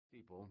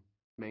simple.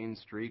 Main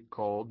Street,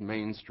 cold,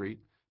 Main Street,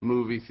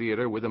 movie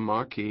theater with a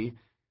marquee.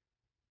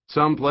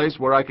 Some place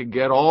where I could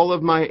get all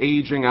of my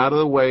aging out of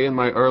the way in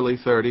my early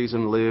 30s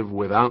and live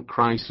without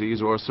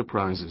crises or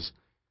surprises,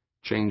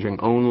 changing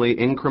only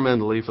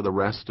incrementally for the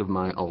rest of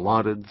my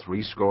allotted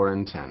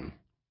 70.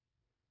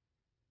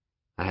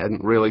 I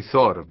hadn't really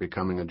thought of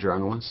becoming a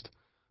journalist,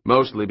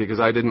 mostly because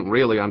I didn't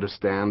really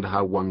understand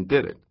how one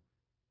did it.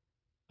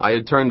 I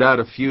had turned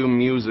out a few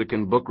music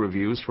and book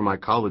reviews for my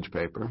college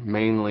paper,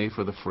 mainly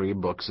for the free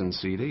books and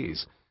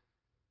CDs.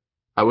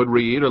 I would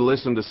read or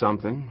listen to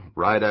something,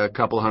 write a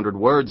couple hundred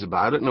words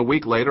about it, and a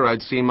week later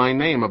I'd see my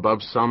name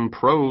above some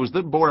prose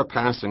that bore a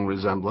passing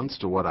resemblance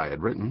to what I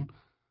had written.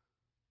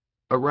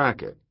 A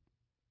racket,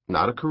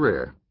 not a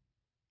career.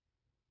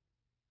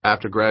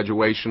 After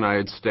graduation, I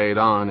had stayed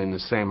on in the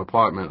same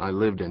apartment I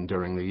lived in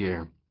during the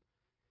year.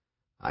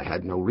 I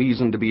had no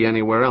reason to be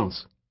anywhere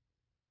else.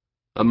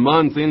 A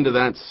month into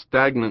that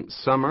stagnant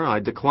summer, I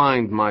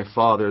declined my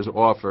father's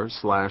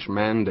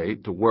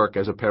offer/mandate to work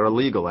as a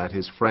paralegal at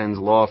his friend's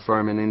law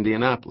firm in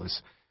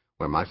Indianapolis,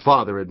 where my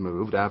father had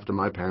moved after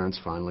my parents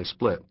finally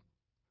split.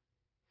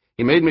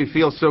 He made me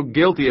feel so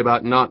guilty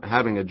about not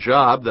having a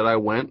job that I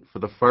went, for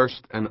the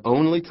first and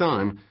only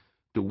time,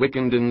 to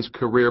Wickenden's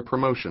Career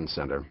Promotion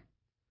Center.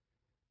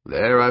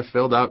 There I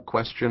filled out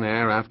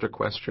questionnaire after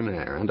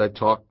questionnaire, and I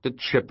talked to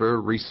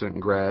chipper recent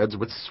grads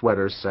with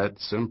sweater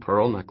sets and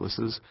pearl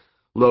necklaces,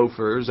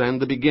 loafers,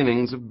 and the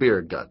beginnings of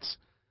beer guts.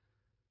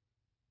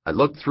 I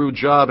looked through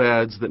job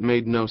ads that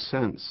made no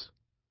sense.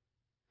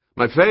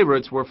 My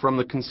favorites were from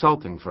the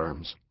consulting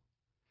firms.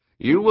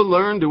 You will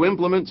learn to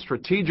implement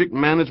strategic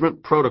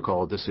management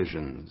protocol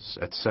decisions,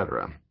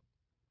 etc.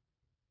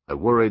 I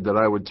worried that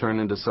I would turn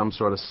into some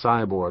sort of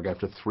cyborg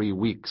after 3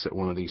 weeks at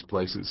one of these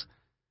places.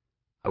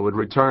 I would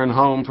return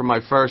home for my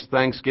first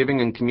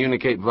Thanksgiving and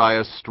communicate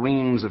via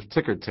streams of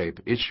ticker tape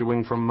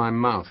issuing from my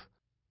mouth.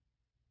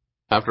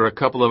 After a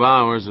couple of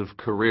hours of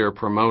career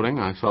promoting,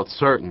 I felt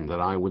certain that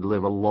I would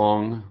live a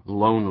long,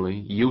 lonely,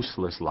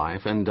 useless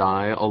life and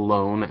die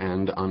alone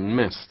and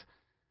unmissed.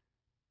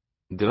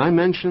 Did I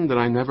mention that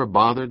I never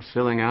bothered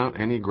filling out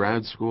any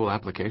grad school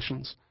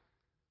applications?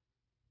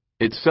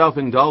 It's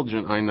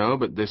self-indulgent, I know,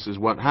 but this is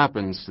what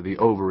happens to the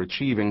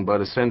overachieving but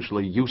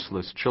essentially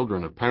useless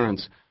children of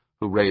parents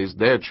who raised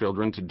their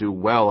children to do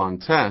well on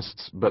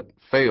tests but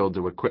failed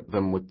to equip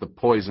them with the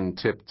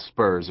poison-tipped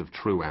spurs of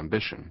true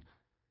ambition.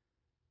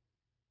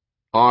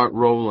 Art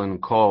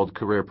Rowland called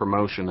career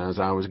promotion as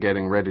I was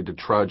getting ready to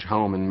trudge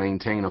home and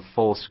maintain a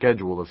full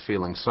schedule of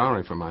feeling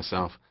sorry for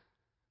myself.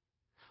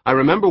 I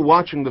remember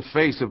watching the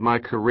face of my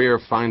career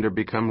finder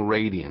become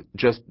radiant,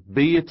 just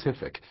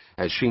beatific,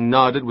 as she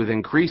nodded with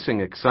increasing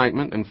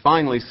excitement and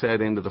finally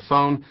said into the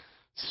phone,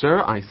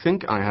 "Sir, I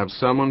think I have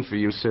someone for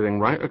you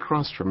sitting right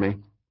across from me.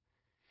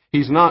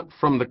 He's not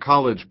from the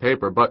college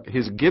paper, but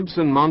his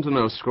Gibson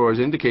Montagneux scores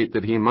indicate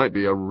that he might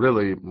be a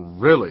really,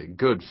 really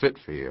good fit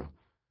for you."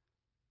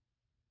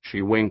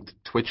 She winked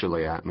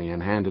twitchily at me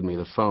and handed me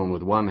the phone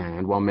with one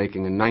hand while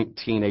making a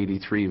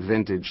 1983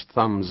 vintage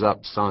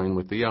thumbs-up sign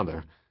with the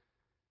other.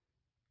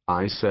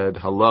 I said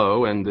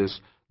hello, and this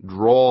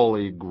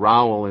drawly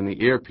growl in the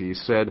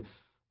earpiece said,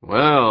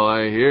 "Well,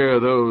 I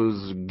hear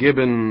those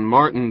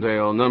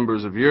Gibbon-Martindale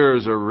numbers of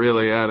yours are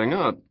really adding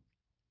up.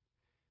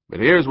 But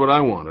here's what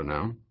I want to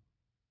know.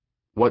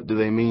 What do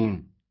they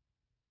mean?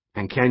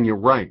 And can you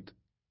write?"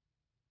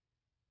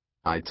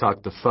 I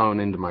tucked the phone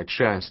into my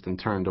chest and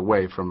turned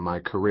away from my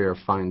career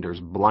finder's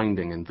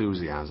blinding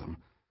enthusiasm.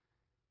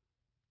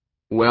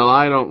 Well,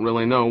 I don't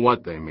really know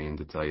what they mean,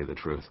 to tell you the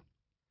truth.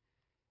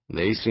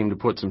 They seem to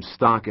put some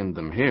stock in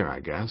them here, I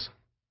guess.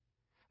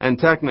 And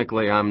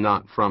technically, I'm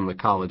not from the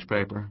college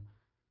paper.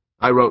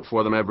 I wrote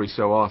for them every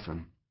so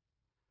often.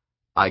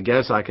 I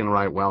guess I can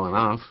write well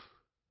enough.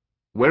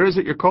 Where is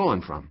it you're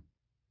calling from?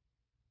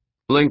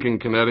 Lincoln,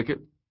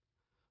 Connecticut.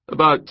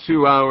 About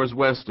 2 hours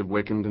west of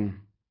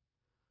Wickenden.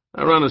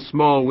 I run a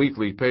small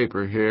weekly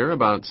paper here,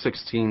 about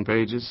 16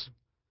 pages.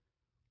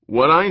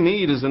 What I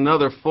need is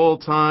another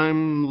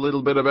full-time,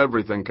 little bit of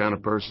everything kind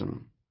of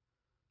person.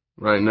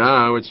 Right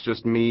now, it's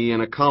just me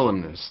and a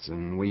columnist,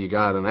 and we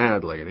got an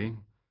ad lady.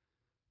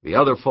 The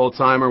other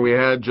full-timer we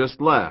had just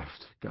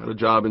left, got a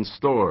job in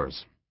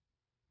stores.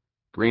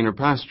 Greener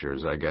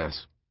pastures, I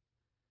guess.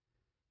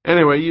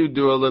 Anyway, you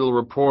do a little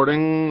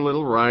reporting,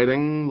 little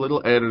writing,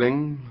 little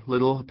editing,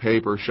 little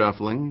paper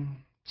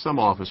shuffling, some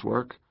office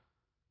work.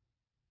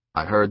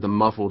 I heard the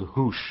muffled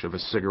whoosh of a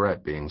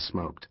cigarette being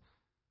smoked.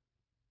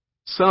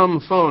 Some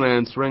phone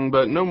answering,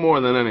 but no more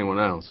than anyone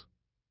else.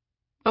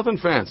 Nothing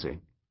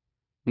fancy.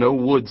 No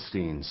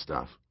Woodstein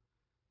stuff.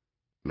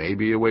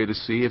 Maybe a way to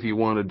see if you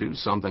want to do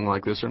something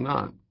like this or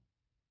not.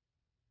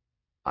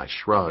 I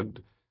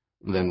shrugged,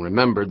 then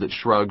remembered that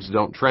shrugs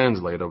don't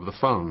translate over the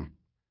phone.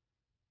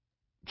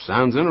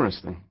 Sounds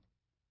interesting.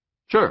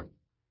 Sure.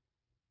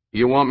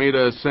 You want me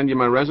to send you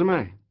my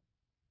resume?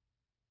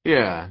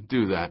 Yeah,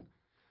 do that.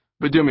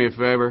 But do me a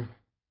favor.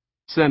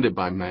 Send it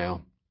by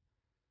mail.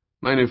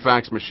 My new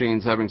fax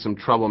machine's having some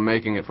trouble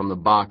making it from the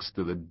box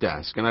to the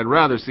desk, and I'd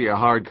rather see a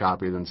hard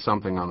copy than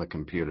something on the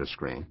computer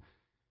screen.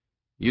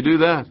 You do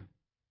that?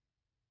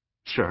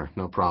 Sure,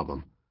 no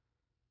problem.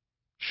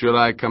 Should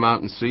I come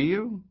out and see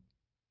you?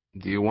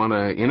 Do you want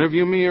to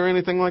interview me or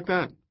anything like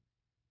that?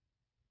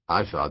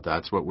 I thought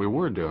that's what we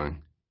were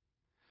doing.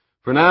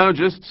 For now,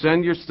 just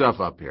send your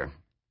stuff up here.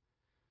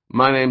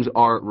 My name's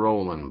Art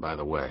Rowland, by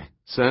the way.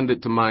 Send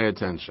it to my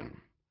attention.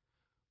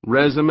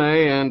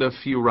 Resume and a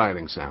few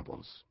writing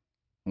samples.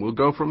 We'll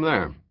go from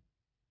there.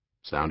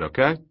 Sound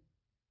okay?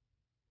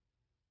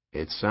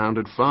 It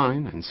sounded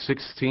fine, and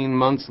 16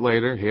 months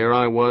later, here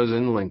I was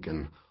in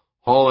Lincoln,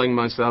 hauling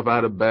myself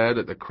out of bed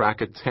at the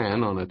crack of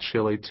 10 on a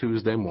chilly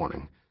Tuesday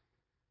morning.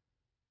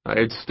 I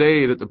had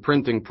stayed at the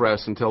printing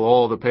press until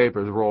all the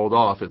papers rolled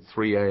off at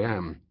 3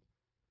 a.m.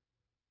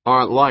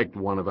 Art liked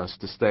one of us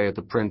to stay at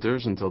the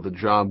printers until the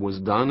job was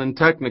done, and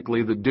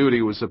technically the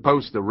duty was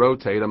supposed to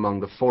rotate among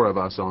the 4 of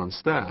us on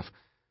staff.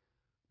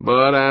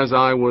 But as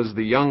I was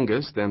the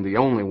youngest and the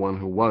only one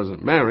who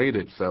wasn't married,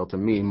 it fell to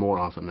me more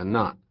often than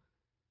not.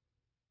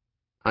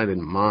 I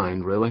didn't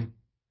mind, really.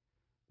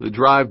 The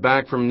drive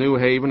back from New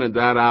Haven at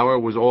that hour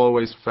was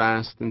always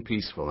fast and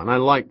peaceful, and I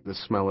liked the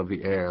smell of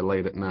the air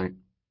late at night.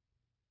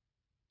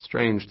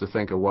 Strange to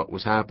think of what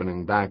was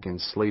happening back in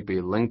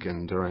sleepy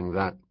Lincoln during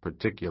that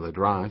particular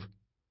drive.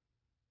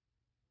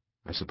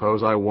 I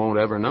suppose I won't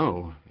ever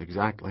know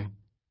exactly.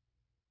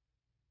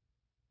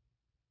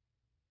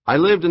 I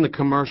lived in the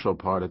commercial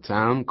part of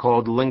town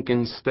called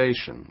Lincoln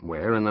Station,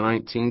 where in the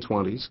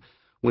 1920s,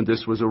 when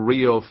this was a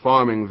real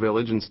farming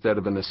village instead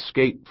of an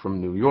escape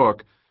from New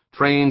York,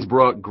 trains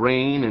brought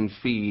grain and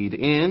feed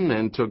in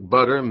and took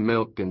butter,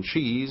 milk, and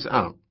cheese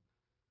out.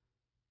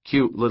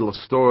 Cute little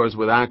stores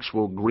with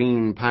actual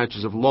green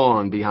patches of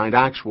lawn behind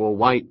actual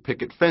white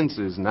picket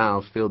fences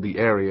now filled the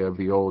area of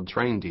the old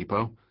train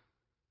depot.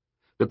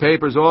 The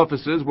paper's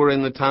offices were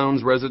in the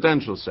town's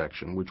residential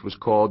section, which was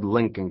called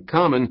Lincoln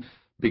Common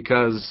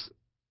because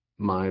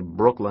my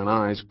Brooklyn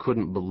eyes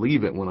couldn't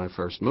believe it when I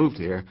first moved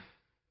here.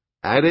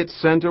 At its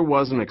center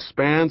was an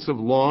expanse of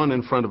lawn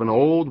in front of an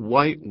old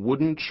white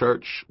wooden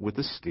church with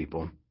a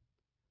steeple.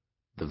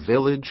 The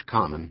village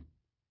common.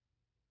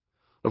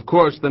 Of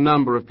course, the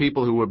number of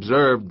people who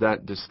observed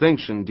that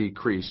distinction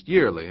decreased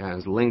yearly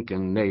as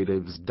Lincoln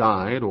natives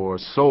died or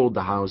sold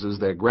the houses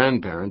their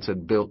grandparents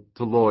had built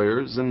to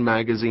lawyers and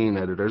magazine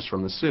editors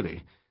from the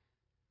city.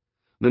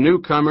 The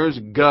newcomers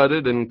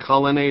gutted and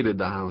colonnaded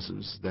the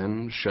houses,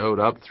 then showed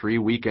up 3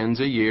 weekends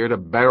a year to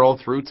barrel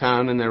through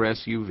town in their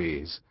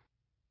SUVs.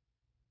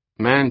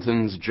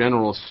 Manton's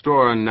General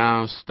Store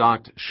now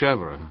stocked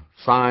Chèvre,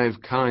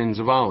 5 kinds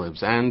of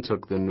olives, and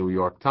took the New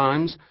York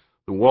Times,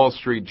 the Wall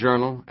Street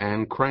Journal,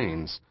 and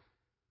Crane's.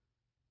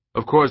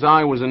 Of course,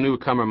 I was a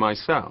newcomer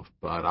myself,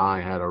 but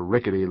I had a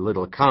rickety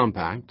little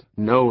compact,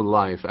 no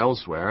life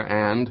elsewhere,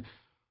 and,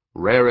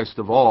 rarest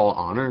of all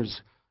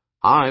honors,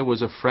 I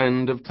was a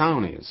friend of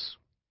Townie's,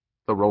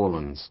 the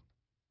Rowlands.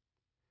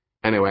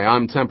 Anyway,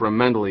 I'm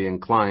temperamentally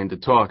inclined to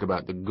talk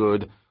about the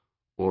good,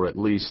 or at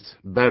least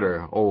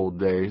better, old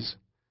days.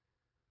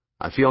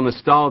 I feel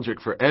nostalgic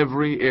for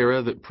every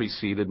era that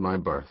preceded my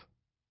birth.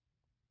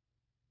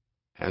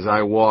 As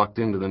I walked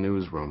into the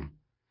newsroom,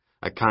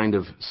 a kind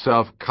of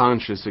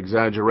self-conscious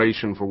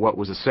exaggeration for what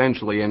was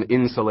essentially an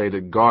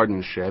insulated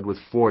garden shed with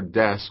 4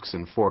 desks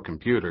and 4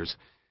 computers,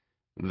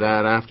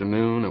 that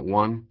afternoon at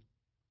 1,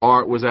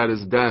 Art was at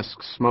his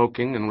desk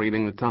smoking and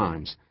reading the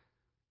Times.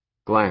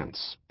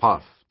 Glance,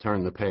 puff,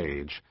 turn the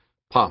page.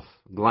 Puff,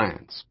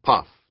 glance,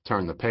 puff,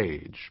 turn the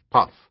page,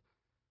 puff.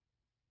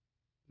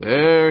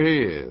 There he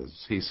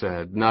is, he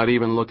said, not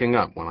even looking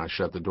up when I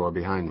shut the door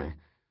behind me.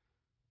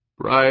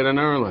 Bright and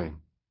early.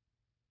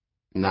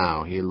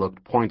 Now he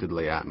looked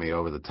pointedly at me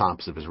over the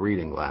tops of his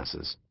reading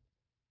glasses.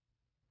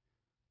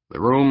 The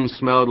room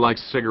smelled like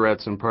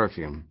cigarettes and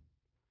perfume.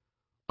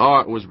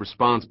 Art was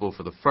responsible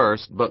for the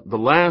first, but the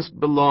last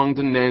belonged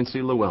to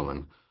Nancy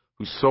Llewellyn,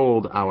 who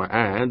sold our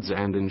ads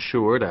and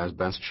ensured, as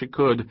best she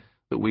could,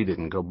 that we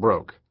didn't go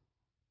broke.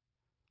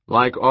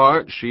 Like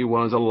Art, she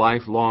was a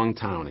lifelong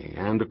townie,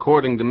 and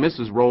according to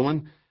Mrs.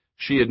 Rowland,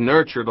 she had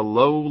nurtured a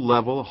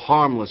low-level,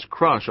 harmless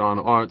crush on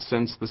Art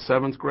since the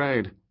 7th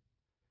grade.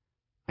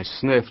 I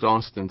sniffed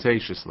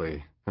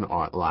ostentatiously, and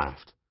Art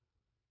laughed.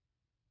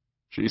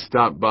 She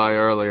stopped by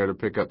earlier to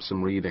pick up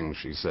some reading,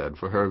 she said,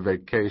 for her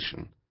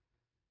vacation.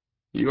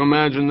 You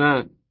imagine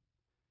that?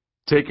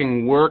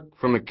 Taking work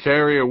from the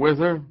carrier with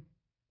her?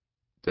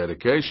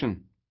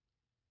 Dedication.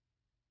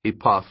 He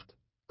puffed,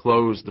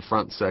 closed the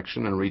front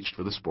section, and reached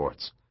for the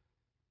sports.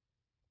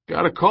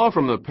 Got a call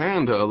from the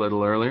Panda a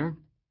little earlier.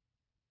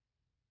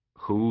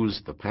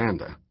 Who's the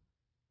Panda?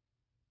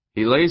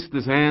 He laced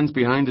his hands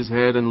behind his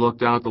head and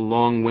looked out the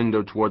long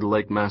window toward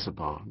Lake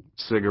Massapog,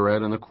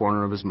 cigarette in the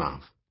corner of his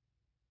mouth.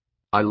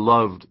 I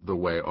loved the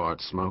way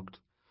Art smoked,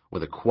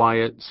 with a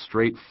quiet,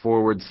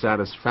 straightforward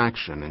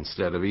satisfaction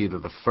instead of either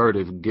the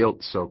furtive guilt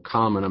so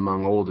common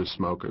among older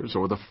smokers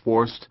or the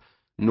forced,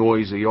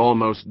 noisy,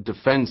 almost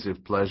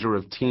defensive pleasure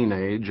of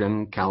teenage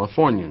and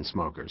Californian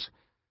smokers.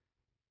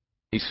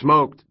 He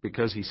smoked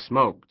because he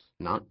smoked,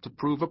 not to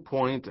prove a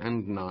point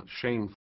and not shameful.